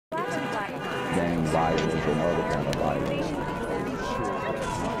violence and other kind of violence.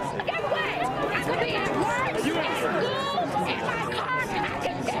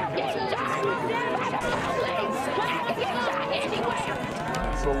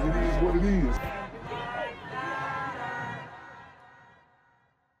 So it is what it is.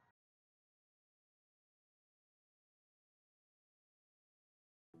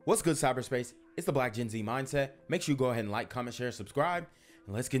 What's good, cyberspace? It's the Black Gen Z Mindset. Make sure you go ahead and like, comment, share, subscribe,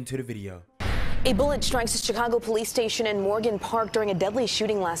 and let's get into the video. A bullet strikes a Chicago police station in Morgan Park during a deadly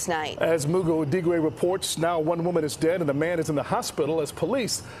shooting last night. As Mugo Odigwe reports, now one woman is dead and a man is in the hospital as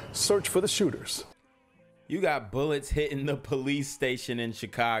police search for the shooters. You got bullets hitting the police station in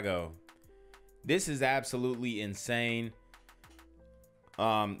Chicago. This is absolutely insane.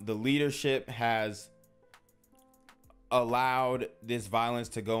 The leadership has allowed this violence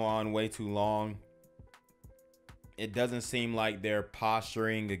to go on way too long. It doesn't seem like they're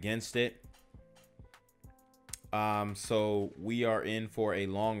posturing against it. So we are in for a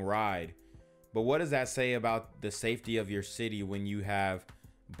long ride. But what does that say about the safety of your city when you have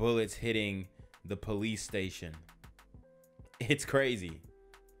bullets hitting the police station? It's crazy.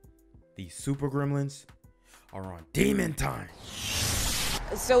 These super gremlins are on demon time.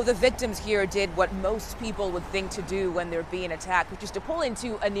 So the victims here did what most people would think to do when they're being attacked, which is to pull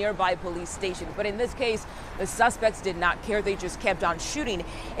into a nearby police station. But in this case, the suspects did not care. They just kept on shooting.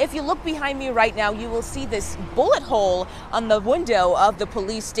 If you look behind me right now, you will see this bullet hole on the window of the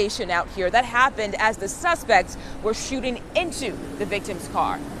police station out here. That happened as the suspects were shooting into the victim's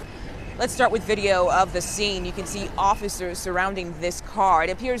car. Let's start with video of the scene. You can see officers surrounding this car. It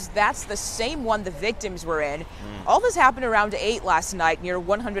appears that's the same one the victims were in. All this happened around 8 last night near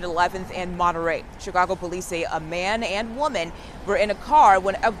 111th and Monterey. Chicago police say a man and woman were in a car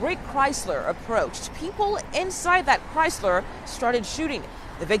when a gray Chrysler approached. People inside that Chrysler started shooting.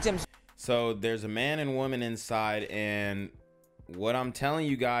 The victims. So there's a man and woman inside, and what I'm telling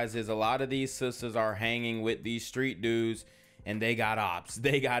you guys is a lot of these sisters are hanging with these street dudes. And they got ops,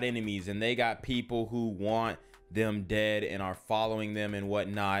 they got enemies, and they got people who want them dead and are following them and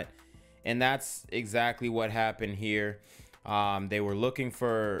whatnot. And that's exactly what happened here. They were looking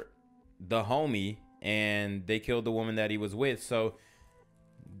for the homie, and they killed the woman that he was with. So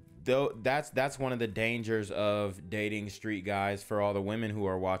that's one of the dangers of dating street guys. For all the women who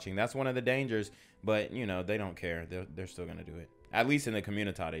are watching, that's one of the dangers. But you know, they don't care. They're still gonna do it. At least in the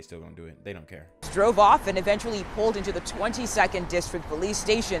community, they still gonna do it. They don't care. Drove off and eventually pulled into the 22nd District Police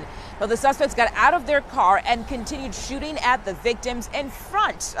Station. But the suspects got out of their car and continued shooting at the victims in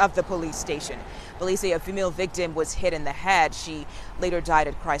front of the police station. Police say a female victim was hit in the head. She later died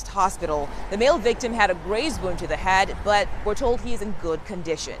at Christ Hospital. The male victim had a graze wound to the head, but we're told he is in good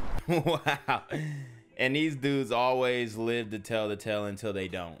condition. Wow. And these dudes always live to tell the tale until they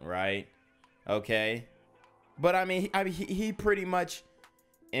don't, right? Okay. But I mean, he pretty much,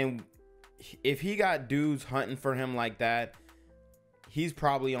 and if he got dudes hunting for him like that, he's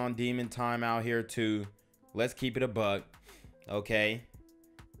probably on demon time out here too. Let's keep it a buck, okay?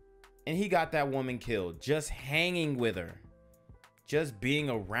 And he got that woman killed, just hanging with her, just being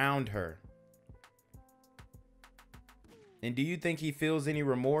around her. And do you think he feels any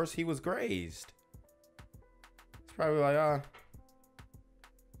remorse? He was grazed. It's probably like,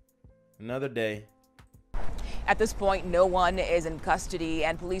 another day. At this point, no one is in custody,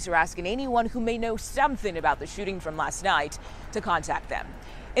 and police are asking anyone who may know something about the shooting from last night to contact them.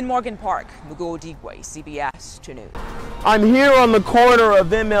 In Morgan Park, Mugo Odigwe, CBS 2 News. I'm here on the corner of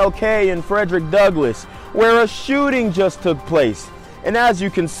MLK and Frederick Douglass, where a shooting just took place. And as you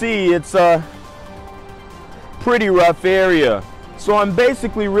can see, it's a pretty rough area. So I'm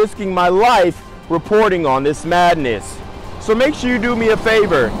basically risking my life reporting on this madness. So make sure you do me a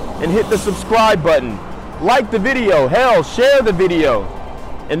favor and hit the subscribe button. Like the video, hell, share the video,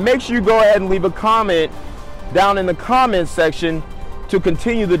 and make sure you go ahead and leave a comment down in the comments section to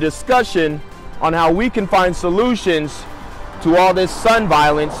continue the discussion on how we can find solutions to all this son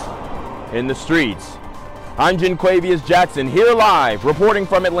violence in the streets. I'm Jenquavius Jackson, here live, reporting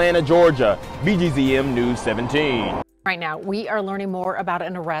from Atlanta, Georgia, BGZM News 17. Right now, we are learning more about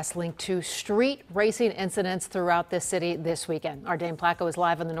an arrest linked to street racing incidents throughout the city this weekend. Our Dane Placco is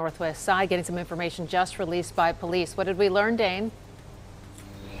live on the northwest side, getting some information just released by police. What did we learn, Dane?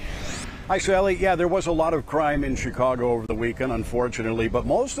 Hi, Sally. Yeah, there was a lot of crime in Chicago over the weekend, unfortunately, but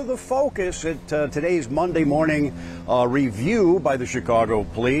most of the focus at today's Monday morning review by the Chicago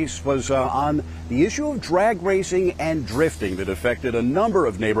police was on the issue of drag racing and drifting that affected a number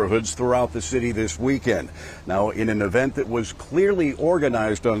of neighborhoods throughout the city this weekend. Now, in an event that was clearly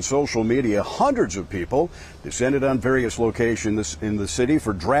organized on social media, hundreds of people descended on various locations in the city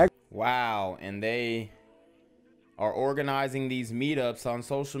for drag. Wow. And they are organizing these meetups on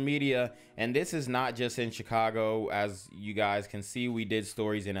social media. And this is not just in Chicago. As you guys can see, we did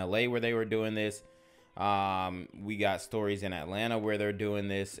stories in LA where they were doing this. We got stories in Atlanta where they're doing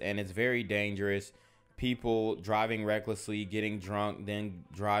this, and it's very dangerous. People driving recklessly, getting drunk, then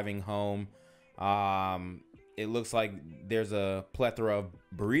driving home. It looks like there's a plethora of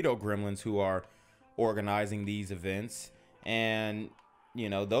burrito gremlins who are organizing these events, and you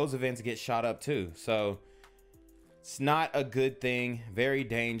know, those events get shot up too. So it's not a good thing. Very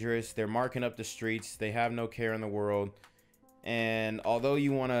dangerous. They're marking up the streets. They have no care in the world. And although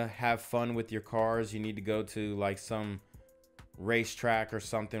you want to have fun with your cars, you need to go to like some racetrack or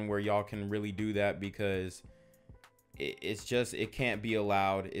something where y'all can really do that, because it can't be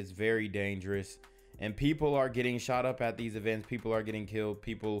allowed. It's very dangerous, and people are getting shot up at these events. People are getting killed.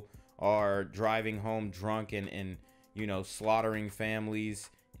 People are driving home drunk and you know, slaughtering families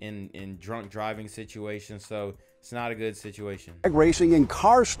in drunk driving situations. So it's not a good situation. Racing and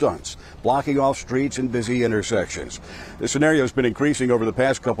car stunts, blocking off streets and busy intersections. The scenario has been increasing over the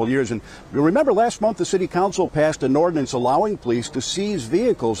past couple of years. And you remember last month the City Council passed an ordinance allowing police to seize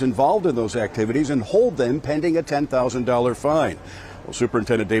vehicles involved in those activities and hold them pending a $10,000 fine. Well,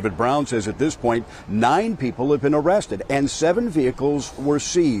 Superintendent David Brown says at this point, 9 people have been arrested and 7 vehicles were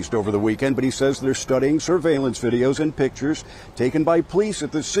seized over the weekend. But he says they're studying surveillance videos and pictures taken by police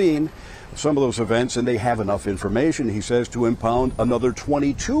at the scene of some of those events, and they have enough information, he says, to impound another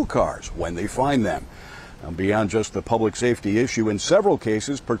 22 cars when they find them. Now, beyond just the public safety issue, in several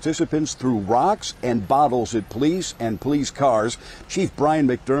cases, participants threw rocks and bottles at police and police cars. Chief Brian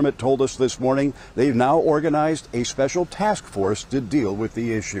McDermott told us this morning they've now organized a special task force to deal with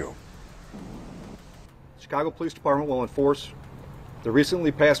the issue. Chicago Police Department will enforce the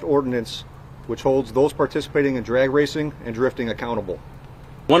recently passed ordinance which holds those participating in drag racing and drifting accountable.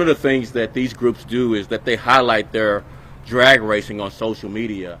 One of the things that these groups do is that they highlight their drag racing on social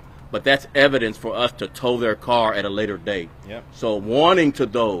media, but that's evidence for us to tow their car at a later date. Yep. So warning to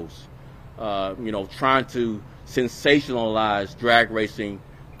those, you know, trying to sensationalize drag racing,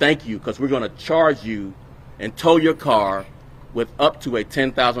 thank you, because we're going to charge you and tow your car with up to a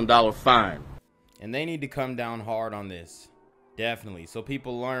 $10,000 fine. And they need to come down hard on this, definitely, so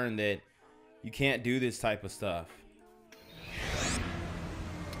people learn that you can't do this type of stuff.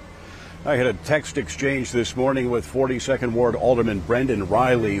 I had a text exchange this morning with 42nd Ward Alderman Brendan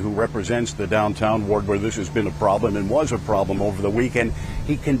Riley, who represents the downtown ward where this has been a problem and was a problem over the weekend.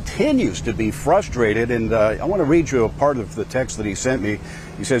 He continues to be frustrated, and I want to read you a part of the text that he sent me.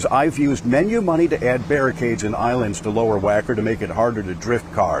 He says, "I've used menu money to add barricades and islands to lower Wacker to make it harder to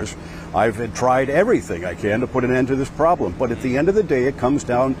drift cars. I've tried everything I can to put an end to this problem, but at the end of the day, it comes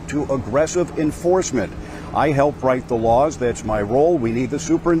down to aggressive enforcement. I help write the laws. That's my role. We need the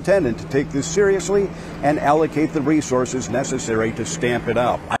superintendent to take this seriously and allocate the resources necessary to stamp it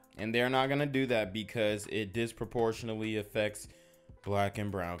out." And they're not going to do that because it disproportionately affects Black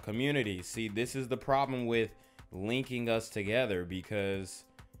and brown communities. See, this is the problem with linking us together, because,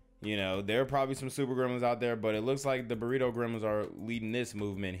 you know, there are probably some super gremlins out there, but it looks like the burrito gremlins are leading this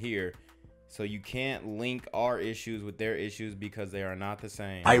movement here. So you can't link our issues with their issues because they are not the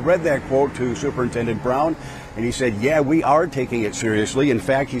same. I read that quote to Superintendent Brown, and he said, yeah, we are taking it seriously. In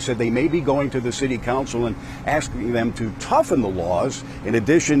fact, he said they may be going to the City Council and asking them to toughen the laws. In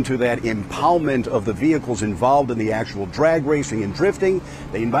addition to that impoundment of the vehicles involved in the actual drag racing and drifting,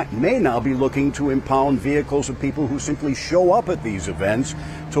 they may now be looking to impound vehicles of people who simply show up at these events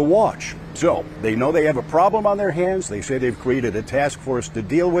to watch. So they know they have a problem on their hands. They say they've created a task force to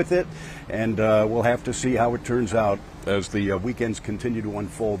deal with it, and we'll have to see how it turns out as the weekends continue to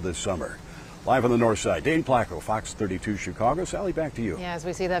unfold this summer. Live on the north side, Dane Placco, Fox 32 Chicago. Sally, back to you. Yeah, as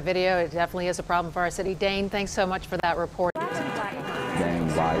we see that video, it definitely is a problem for our city. Dane, thanks so much for that report. Gang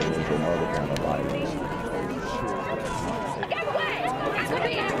violence and other kind of violence.